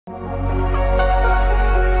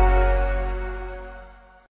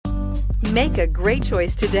Make a great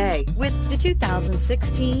choice today with the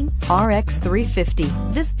 2016 RX 350.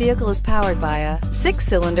 This vehicle is powered by a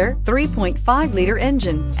 6-cylinder, 3.5-liter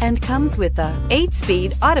engine and comes with a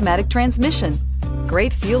 8-speed automatic transmission.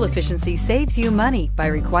 Great fuel efficiency saves you money by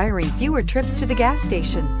requiring fewer trips to the gas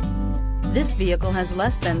station. This vehicle has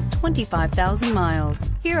less than 25,000 miles.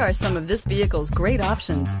 Here are some of this vehicle's great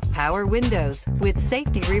options: power windows with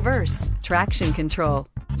safety reverse, traction control,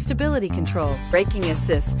 stability control, braking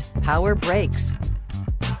assist, power brakes.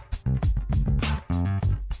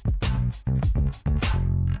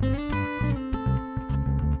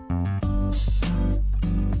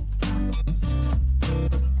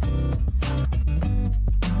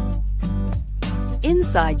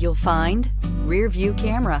 Inside you'll find rear view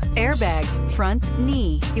camera, airbags, front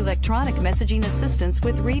knee, electronic messaging assistance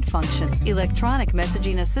with read function, electronic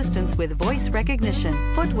messaging assistance with voice recognition,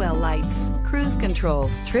 footwell lights, cruise control,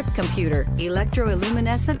 trip computer,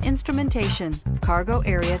 electroluminescent instrumentation, cargo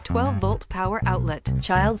area 12-volt power outlet,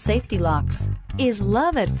 child safety locks. Is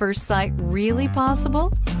love at first sight really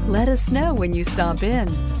possible? Let us know when you stop in.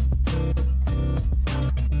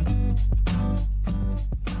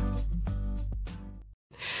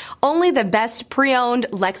 Only the best pre-owned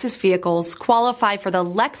Lexus vehicles qualify for the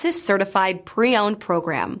Lexus Certified Pre-Owned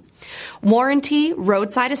program. Warranty,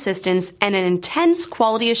 roadside assistance, and an intense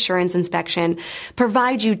quality assurance inspection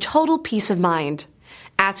provide you total peace of mind.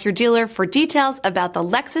 Ask your dealer for details about the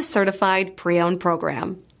Lexus Certified Pre-Owned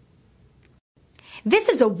program. This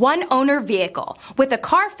is a one-owner vehicle with a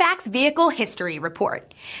Carfax Vehicle History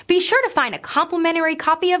Report. Be sure to find a complimentary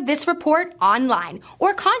copy of this report online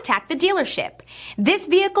or contact the dealership. This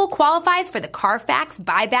vehicle qualifies for the Carfax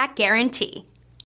Buyback Guarantee.